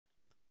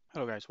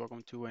Hello guys,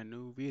 welcome to a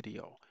new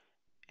video.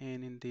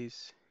 And in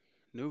this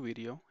new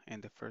video,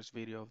 and the first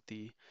video of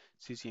the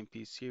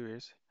CCNP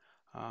series,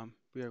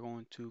 we are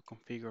going to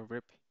configure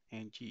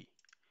RIPng.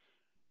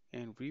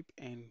 And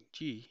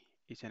RIPng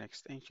is an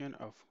extension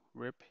of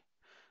RIP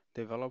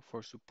developed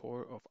for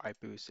support of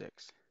IPv6.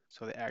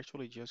 So they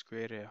actually just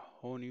created a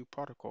whole new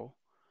protocol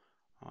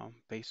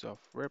based off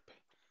RIP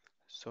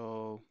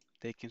so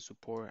they can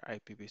support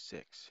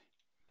IPv6.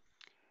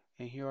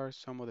 And here are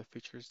some of the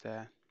features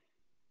that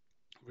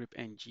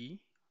RIPng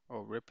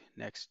or RIP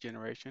Next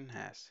Generation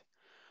has.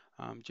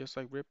 Just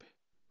like RIP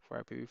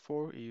for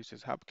IPv4, it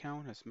uses hop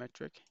count as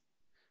metric,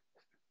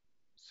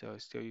 so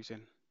it's still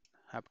using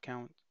hop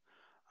count.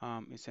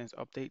 It sends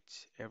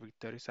updates every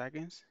 30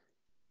 seconds,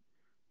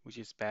 which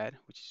is bad,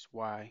 which is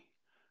why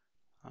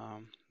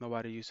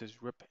nobody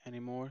uses RIP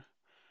anymore.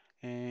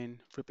 And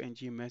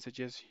RIPng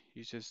messages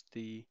uses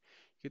the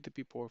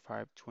UDP port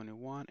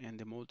 521 and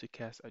the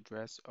multicast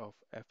address of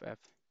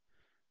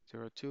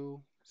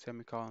FF02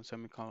 semicolon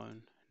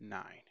semicolon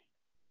 9.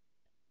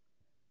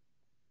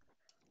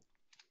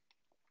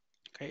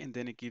 Okay, and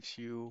then it gives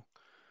you,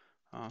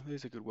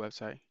 this is a good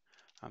website,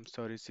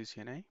 Study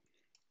CCNA.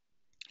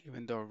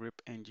 Even though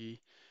RIPng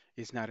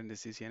is not in the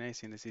CCNA,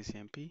 it's in the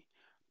CCNP,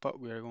 but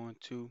we are going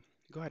to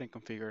go ahead and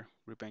configure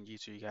RIPng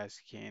so you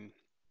guys can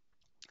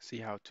see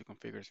how to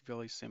configure. It's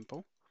really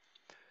simple.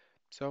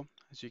 So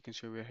as you can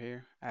see over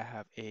here, I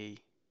have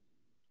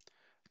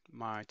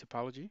my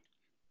topology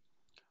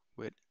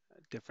with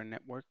different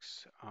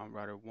networks,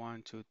 router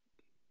 1, 2,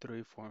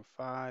 3, 4, and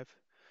 5.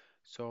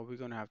 So we're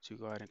gonna have to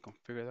go ahead and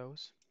configure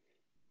those.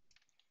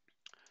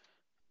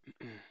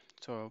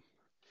 So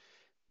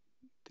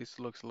this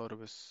looks a little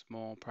bit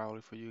small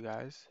probably for you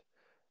guys.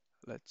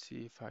 Let's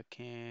see if I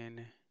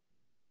can.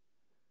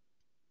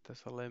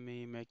 Does it let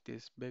me make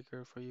this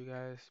bigger for you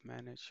guys?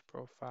 Manage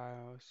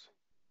profiles,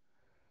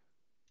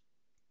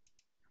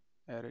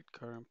 edit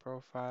current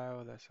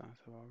profile. That sounds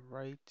about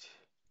right.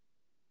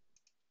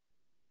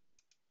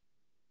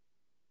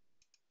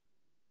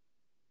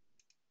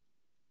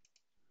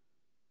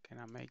 Can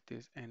I make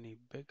this any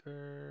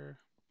bigger?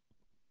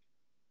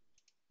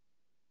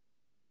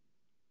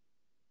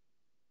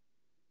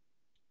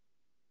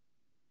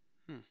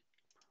 Hmm.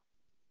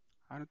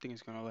 I don't think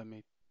it's gonna let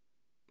me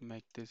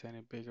make this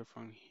any bigger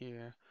from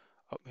here.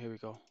 Oh, here we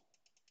go.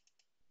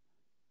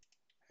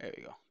 There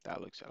we go.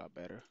 That looks a lot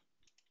better.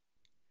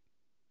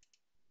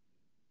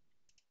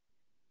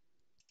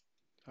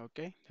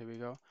 Okay, there we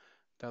go.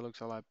 That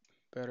looks a lot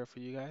better for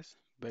you guys.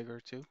 Bigger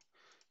too.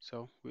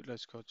 So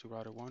let's go to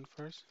router 1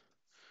 first.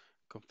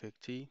 Config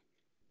T.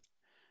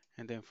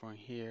 And then from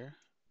here,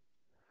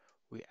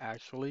 we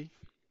actually,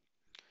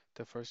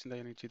 the first thing that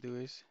you need to do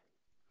is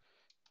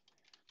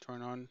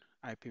turn on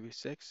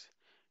IPv6.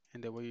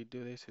 And the way you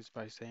do this is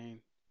by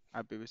saying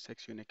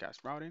IPv6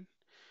 unicast routing.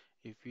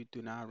 If you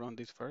do not run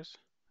this first,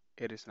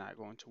 it is not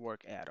going to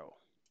work at all.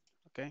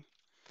 Okay,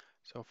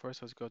 so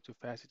first let's go to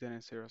fast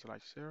internet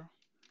 0/0.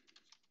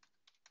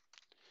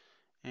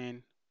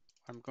 And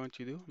what I'm going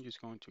to do, I'm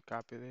just going to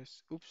copy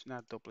this. Oops,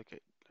 not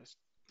duplicate. Let's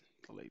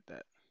delete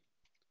that.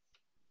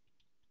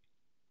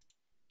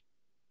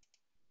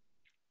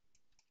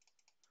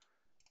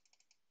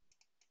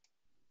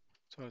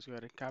 So let's go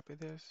ahead and copy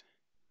this.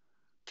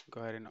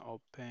 Go ahead and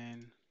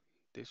open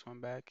this one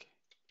back.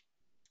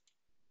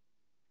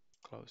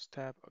 Close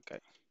tab. Okay.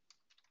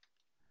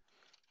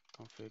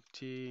 Config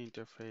T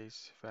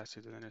interface fast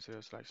internet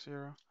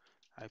 0/0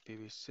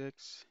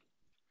 IPv6.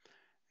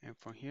 And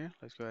from here,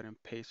 let's go ahead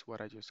and paste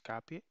what I just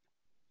copied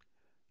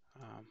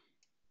um,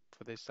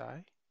 for this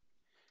side.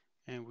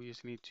 And we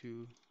just need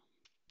to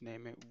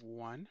name it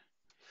 1. It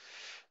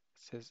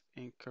says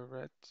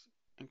incorrect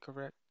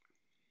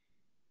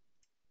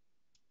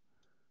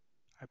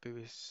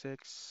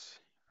IPv6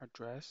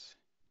 address.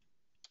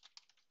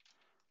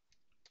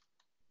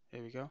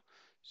 Here we go.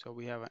 So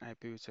we have an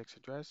IPv6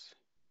 address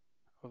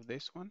of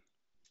this one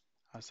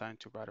assigned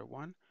to router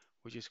 1,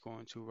 which is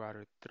going to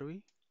router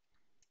 3.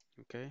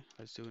 Okay,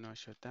 let's do no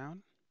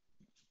shutdown.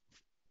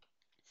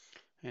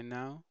 And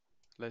now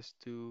let's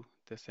do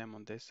the same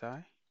on this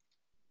side.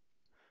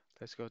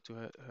 Let's go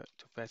to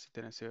fast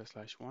internet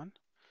 0/1,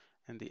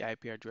 and the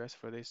IP address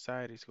for this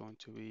side is going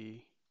to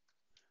be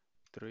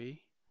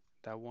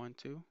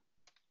 3.12.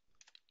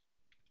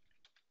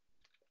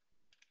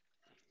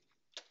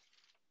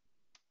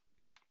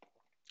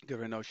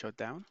 Give it no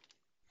shutdown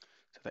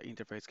so the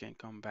interface can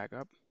come back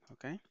up.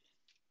 Okay,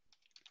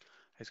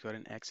 let's go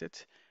ahead and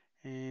exit,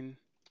 and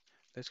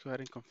let's go ahead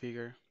and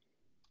configure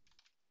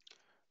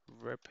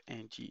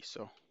RIPng.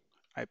 So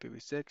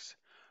IPv6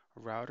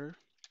 router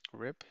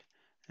RIP,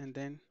 and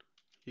then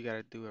you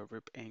gotta do a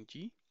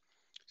RIPng.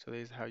 So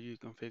this is how you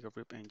configure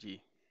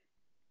RIPng.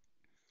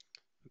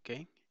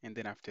 Okay, and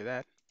then after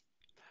that,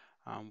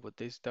 what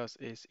this does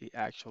is it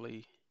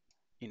actually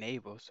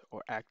enables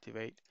or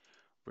activate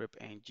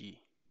RIPng.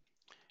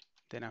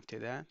 Then after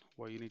that,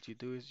 what you need to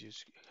do is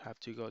just have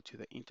to go to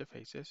the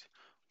interfaces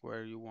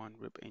where you want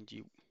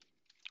RIPng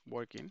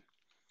working.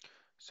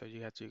 So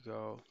you have to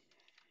go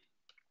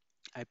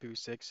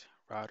IPv6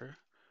 router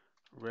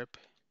RIP,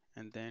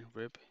 and then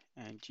RIP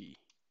and G.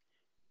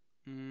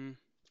 Mm,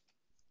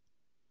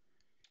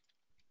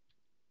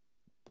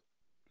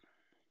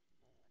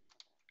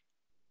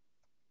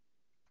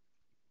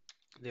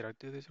 did I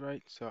do this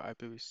right? So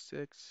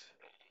IPv6.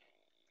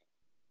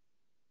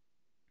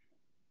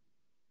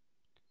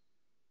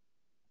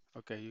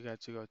 Okay, you got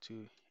to go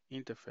to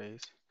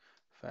interface,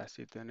 fast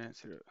Ethernet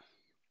 0,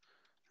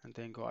 and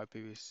then go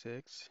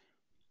IPv6.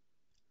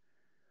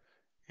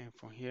 And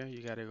from here,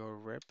 you got to go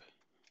RIP,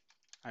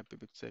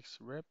 IPv6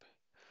 RIP,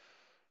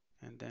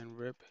 and then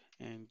RIP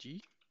and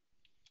G.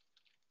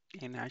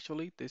 And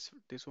actually, this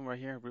one right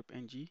here, RIP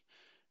and G,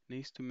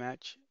 needs to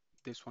match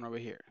this one over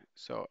here.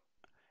 So,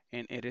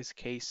 and it is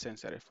case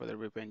sensitive for the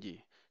RIP and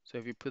G. So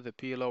if you put the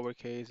P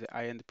lowercase, the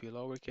I and the P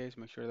lowercase,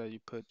 make sure that you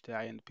put the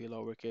I and the P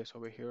lowercase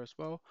over here as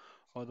well.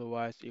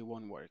 Otherwise, it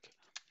won't work.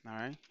 All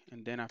right.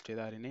 And then after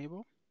that,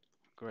 enable.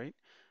 Great.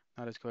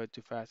 Now let's go ahead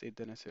to fast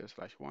Ethernet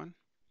 0/1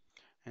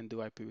 and do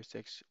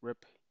IPv6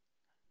 RIP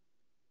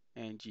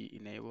and G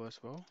enable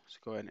as well. Let's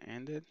go ahead and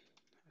end it.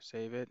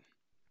 Save it.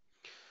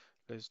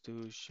 Let's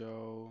do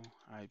show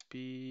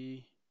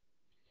IP,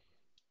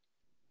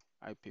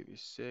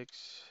 IPv6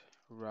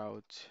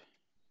 route,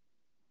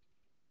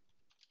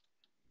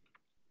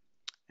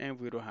 and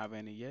we don't have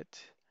any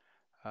yet.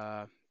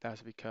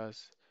 That's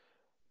because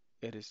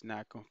it is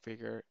not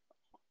configured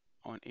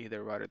on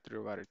either router 3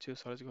 or router 2.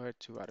 So let's go ahead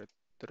to router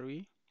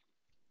 3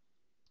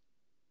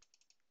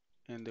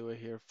 and do it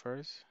here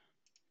first.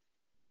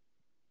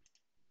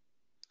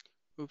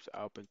 Oops,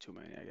 I opened too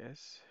many, I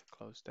guess.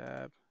 Close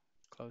tab,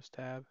 close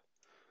tab.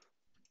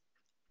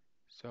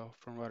 So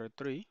from router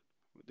 3,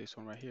 this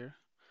one right here,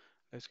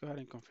 let's go ahead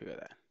and configure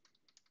that.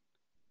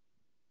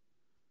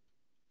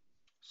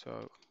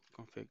 So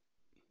config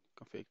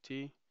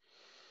T,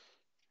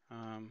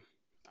 um,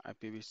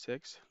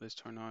 IPv6. Let's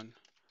turn on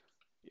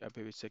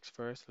IPv6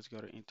 first. Let's go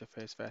to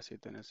interface fast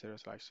Ethernet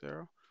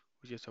 0/0,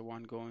 which is the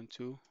one going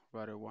to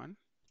router 1.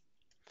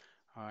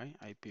 All right,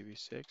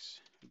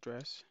 IPv6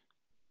 address.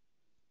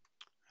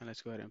 And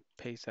let's go ahead and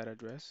paste that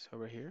address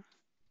over here.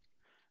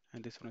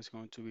 And this one is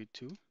going to be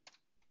 2.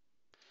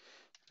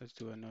 Let's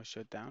do a no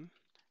shutdown.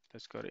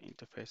 Let's go to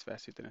interface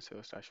fast Ethernet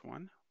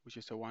 0/1, which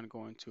is the one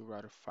going to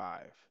router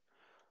 5.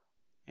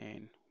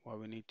 And what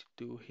we need to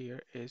do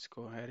here is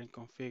go ahead and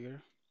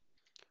configure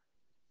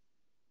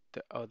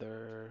the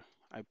other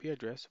IP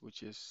address,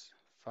 which is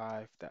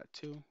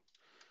 5.2.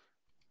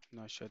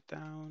 No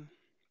shutdown.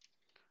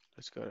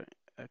 Let's go to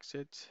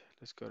exit.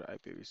 Let's go to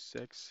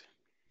IPv6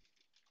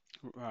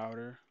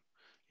 router.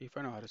 If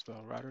I know how to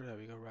spell router, there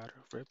we go.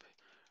 Router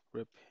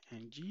RIP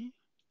and G.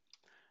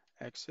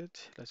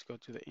 Exit. Let's go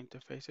to the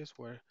interfaces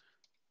where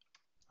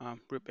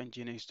RIP and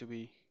G needs to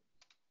be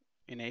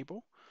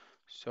enabled.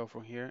 So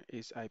from here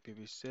is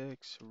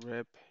IPv6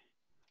 RIP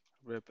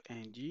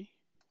and G.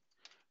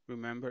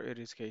 Remember, it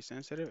is case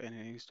sensitive and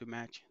it needs to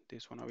match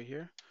this one over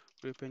here.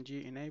 RIP and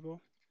G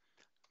enable.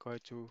 Go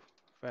to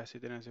fast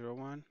Ethernet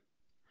 0/1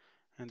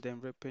 and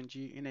then RIP and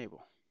G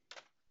enable.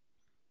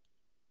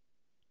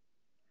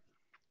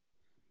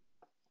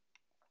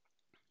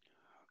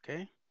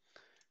 Okay,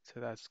 so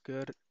that's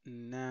good.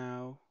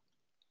 Now,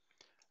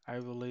 I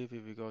believe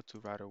if we go to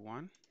router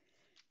 1,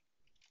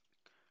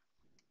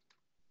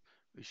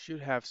 we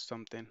should have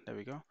something. There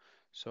we go.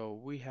 So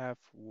we have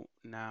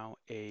now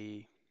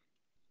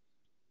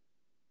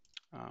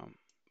um,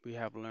 we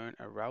have learned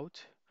a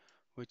route,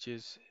 which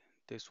is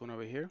this one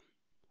over here,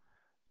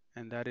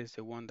 and that is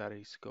the one that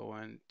is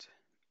going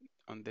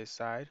on this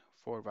side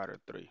for router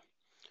 3.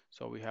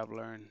 So we have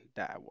learned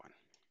that one,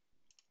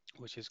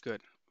 which is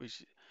good,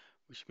 which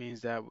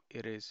means that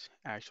it is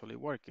actually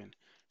working.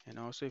 And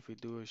also, if we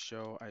do a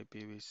show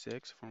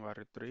IPv6 from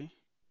router 3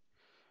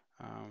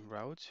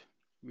 route,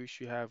 we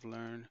should have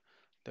learned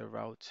the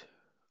route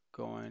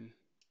going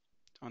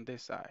on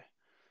this side,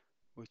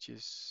 which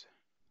is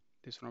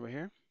this one over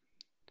here,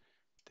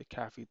 the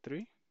CAFE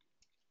 3.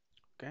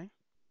 Okay,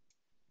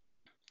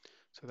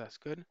 so that's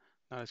good.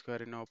 Now let's go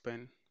ahead and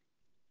open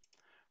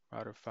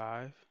router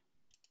 5,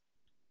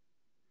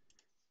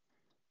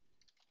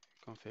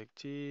 config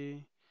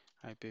T,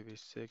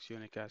 IPv6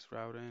 unicast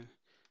routing,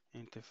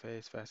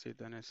 interface fast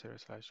Ethernet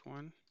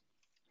 0/1,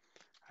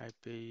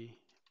 IP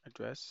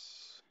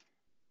address,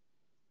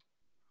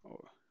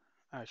 or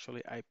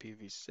actually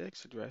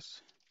IPv6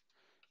 address.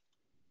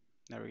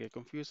 Never get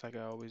confused like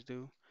I always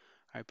do.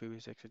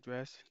 IPv6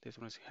 address. This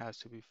one has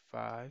to be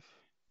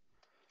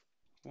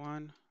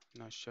 5.1.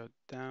 Now shut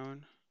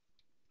down.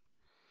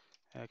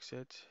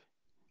 Exit.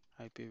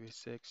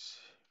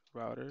 IPv6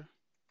 router.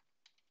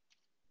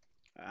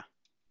 Ah,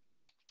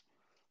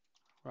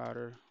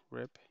 router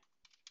RIP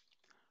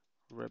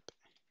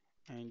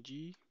and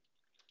G.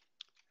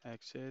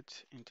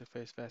 Exit.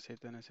 Interface fast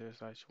Ethernet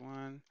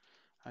 0/1.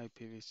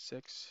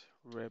 IPv6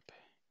 RIP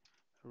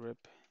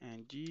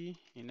and G.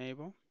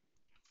 Enable.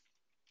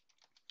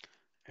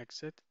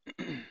 Exit.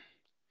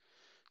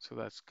 So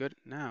that's good.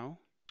 Now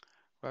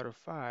router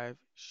 5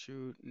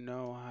 should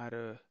know how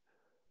to,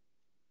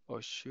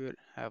 or should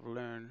have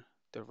learned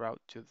the route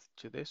to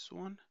this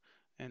one,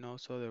 and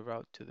also the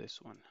route to this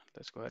one.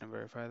 Let's go ahead and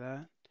verify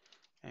that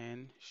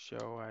and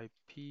show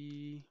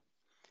IPv6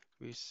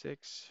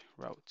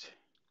 route.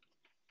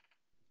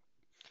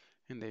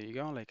 And there you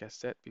go. Like I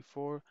said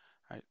before,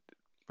 I,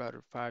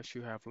 router 5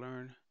 should have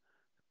learned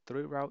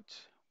three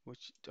routes,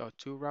 which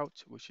two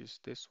routes, which is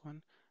this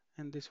one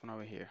and this one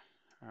over here.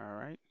 All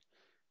right,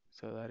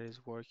 so that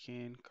is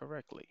working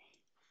correctly.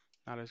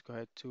 Now let's go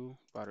ahead to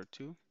router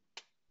 2,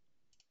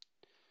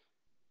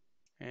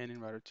 and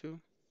in router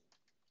 2,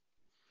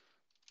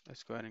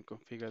 let's go ahead and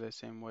configure the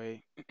same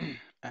way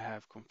I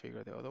have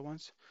configured the other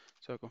ones.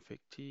 So config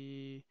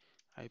T,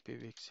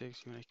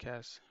 IPv6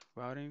 Unicast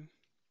routing,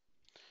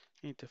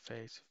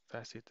 interface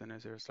fast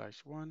Ethernet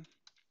 0/1,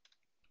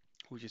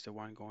 which is the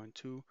one going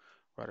to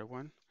router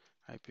 1,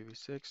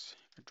 IPv6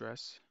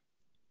 address,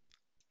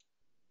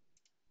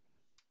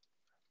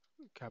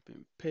 copy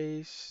and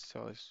paste.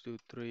 So let's do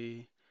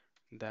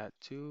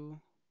 3.2,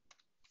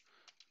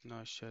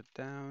 no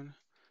shutdown.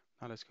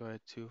 Now let's go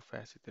ahead to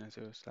fast Ethernet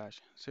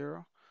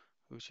 0/0,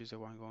 which is the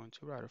one going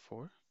to router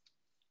 4.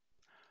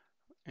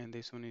 And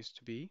this one needs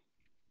to be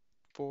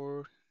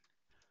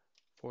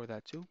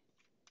 4.2.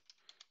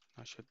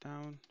 Now shut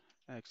down,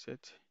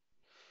 exit.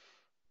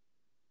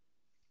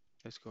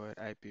 Let's go ahead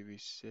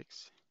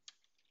IPv6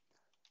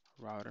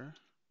 router.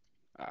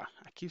 I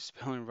keep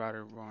spelling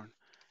router wrong.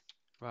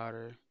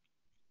 Router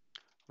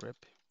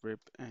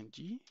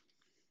RIPng.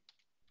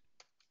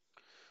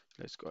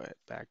 Let's go ahead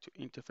back to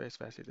interface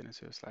fast Ethernet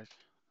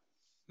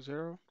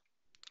 0/0,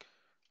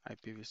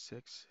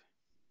 IPv6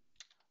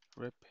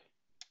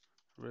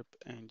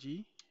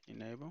 RIPng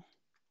enable.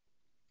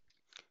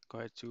 Go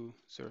ahead to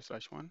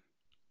 0/1,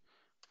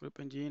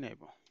 RIPng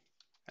enable.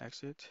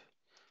 Exit.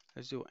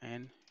 Let's do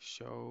N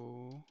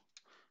show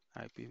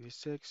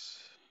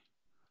IPv6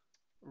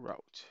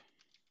 route.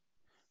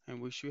 And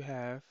we should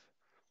have,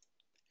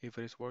 if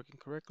it is working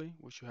correctly,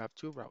 we should have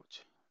two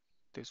routes.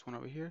 This one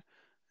over here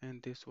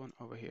and this one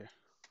over here.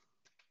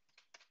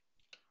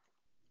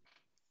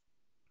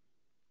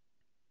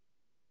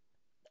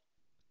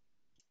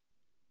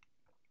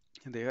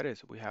 And there it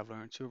is. We have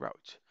learned two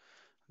routes.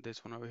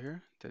 This one over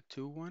here, the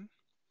 2.1,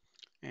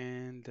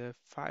 and the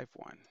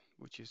 5.1,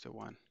 which is the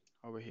one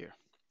over here.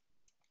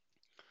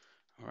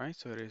 All right,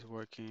 so it is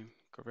working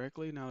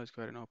correctly. Now let's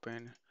go ahead and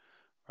open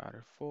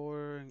router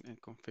 4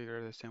 and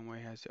configure the same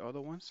way as the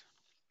other ones.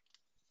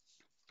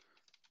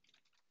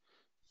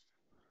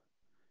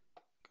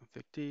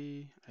 Config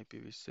D,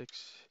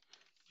 IPv6,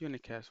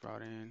 Unicast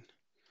routing,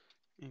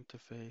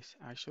 interface.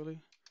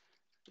 Actually,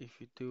 if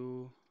you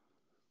do,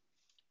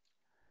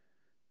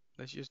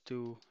 let's just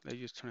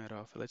turn it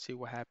off. Let's see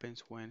what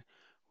happens when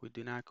we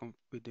do not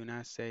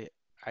say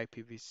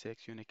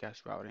IPv6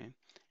 unicast routing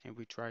and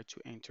we try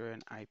to enter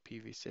an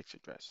IPv6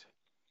 address.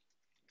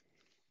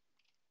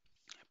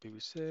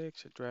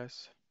 IPv6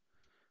 address.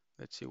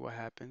 Let's see what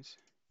happens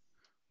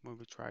when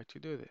we try to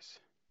do this.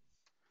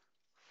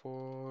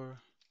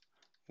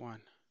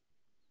 4.1.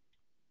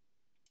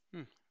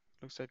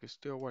 Looks like it's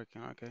still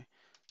working. Okay,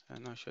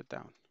 and now shut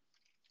down.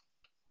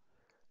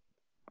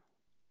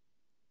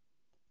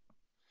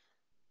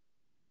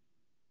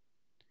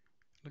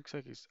 Looks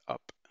like it's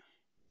up.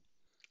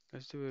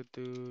 Let's do a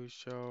do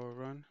show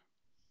run.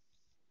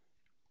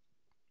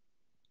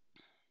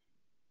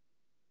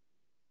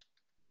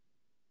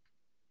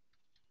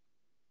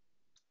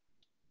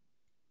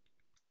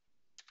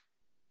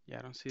 Yeah,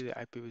 I don't see the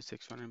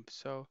IPv6 running,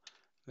 so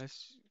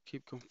let's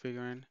keep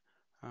configuring.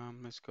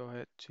 Let's go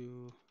ahead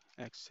to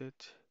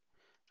exit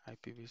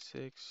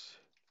IPv6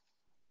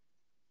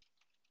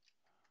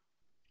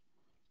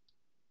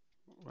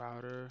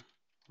 router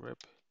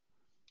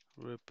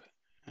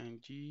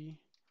RIPng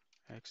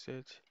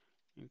exit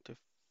into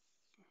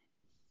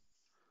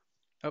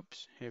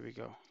oops, here we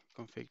go.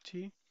 Config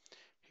T.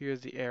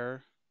 Here's the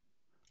error.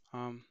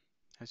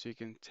 As you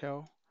can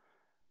tell,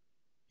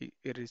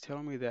 it is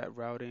telling me that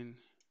routing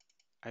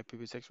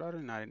IPv6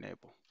 router not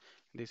enabled.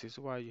 This is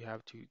why you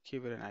have to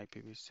give it an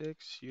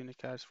IPv6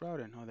 unicast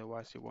routing,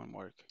 otherwise it won't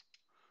work.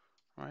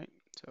 All right,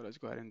 so let's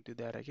go ahead and do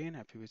that again.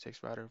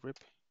 IPv6 router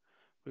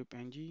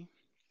RIPng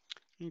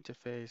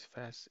interface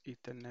fast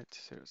Ethernet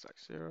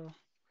 0/0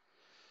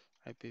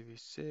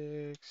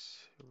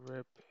 IPv6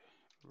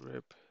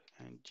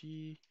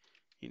 RIPng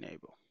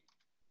enable.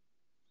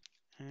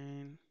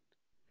 And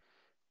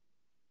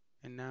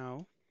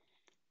now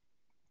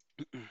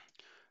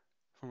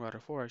from router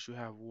 4 I should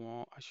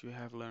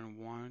have learned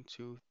 1,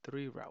 2,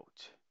 3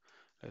 route.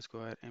 Let's go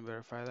ahead and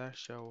verify that.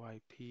 Show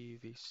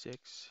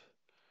IPv6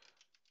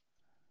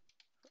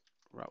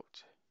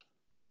 route.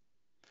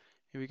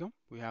 Here we go.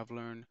 We have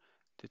learned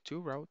the 2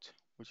 route,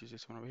 which is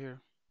this one over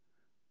here,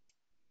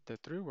 the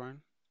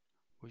 3.1,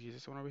 which is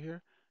this one over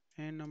here,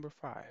 and number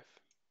 5,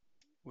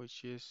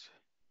 which is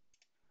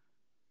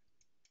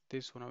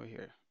this one over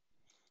here.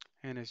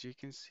 And as you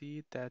can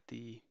see that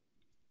the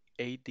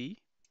AD,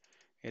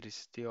 it is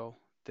still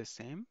the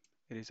same.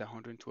 It is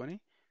 120,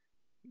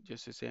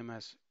 just the same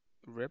as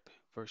RIP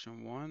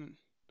version 1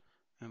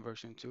 and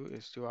version 2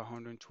 is still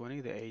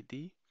 120, the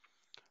AD.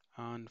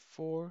 On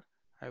 4,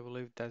 I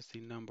believe that's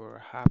the number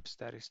of hops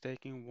that is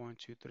taking, 1,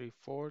 2, 3,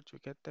 4 to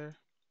get there.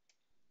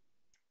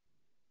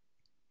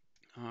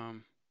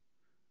 Um,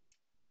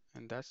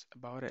 and that's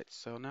about it.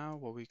 So now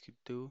what we could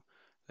do,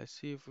 let's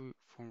see if we,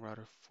 from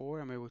router 4,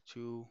 I'm able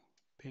to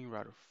ping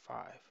router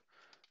 5.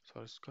 So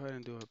let's go ahead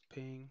and do a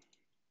ping,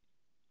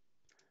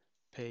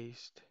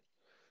 paste.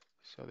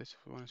 So this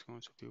one is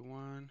going to be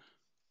 1,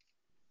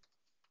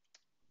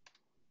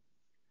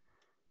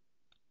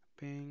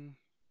 ping.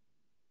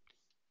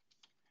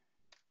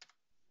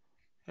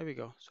 There we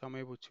go. So I'm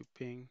able to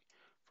ping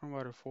from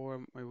router 4,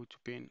 I'm able to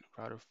ping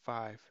router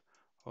 5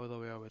 all the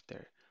way over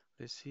there.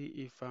 Let's see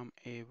if I'm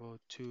able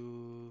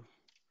to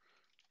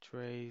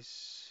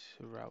trace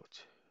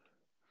route.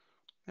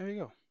 There we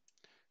go.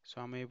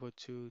 So I'm able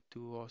to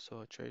do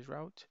also a trace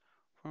route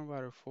from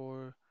router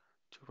 4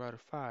 to router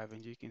 5,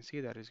 and you can see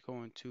that it's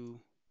going to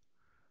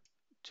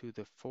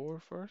the 4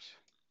 first,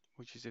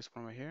 which is this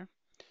one right here.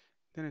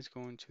 Then it's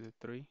going to the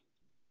 3,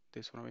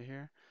 this one over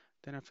here.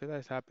 Then after that,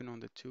 it's happening on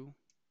the 2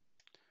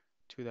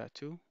 to that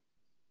 2,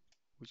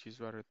 which is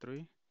router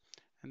 3.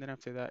 And then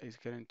after that, it's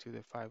getting to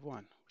the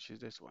 5-1, which is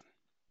this one.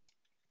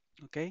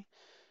 Okay,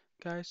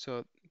 guys,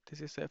 so this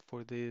is it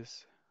for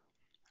this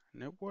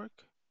network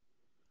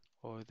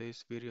or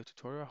this video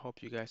tutorial. I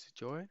hope you guys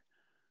enjoyed.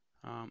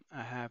 I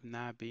have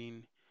not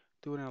been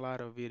doing a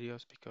lot of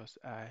videos because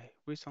I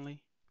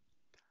recently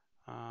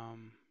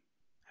um,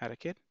 had a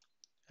kid,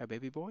 a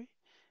baby boy,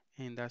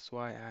 and that's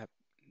why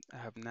I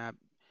have not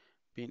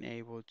been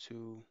able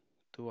to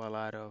do a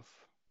lot of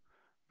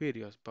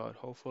videos. But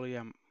hopefully,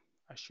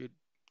 I should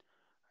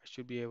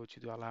be able to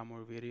do a lot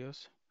more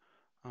videos,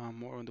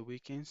 more on the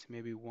weekends,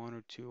 maybe 1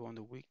 or 2 on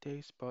the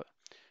weekdays. But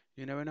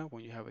you never know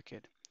when you have a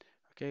kid.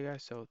 Okay,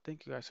 guys. So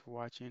thank you guys for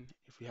watching.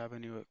 If you have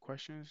any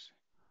questions,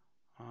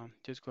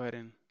 just go ahead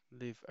and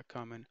leave a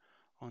comment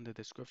on the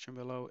description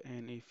below.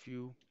 And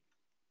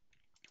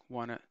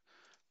wanna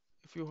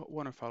if you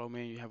wanna follow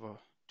me and you have a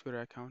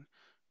Twitter account,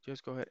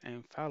 just go ahead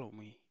and follow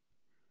me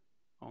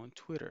on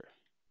Twitter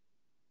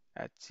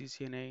at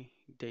CCNA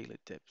Daily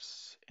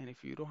Tips. And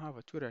if you don't have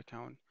a Twitter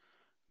account,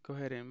 go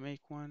ahead and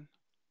make one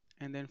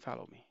and then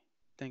follow me.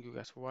 Thank you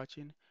guys for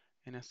watching,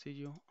 and I'll see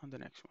you on the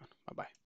next one. Bye bye.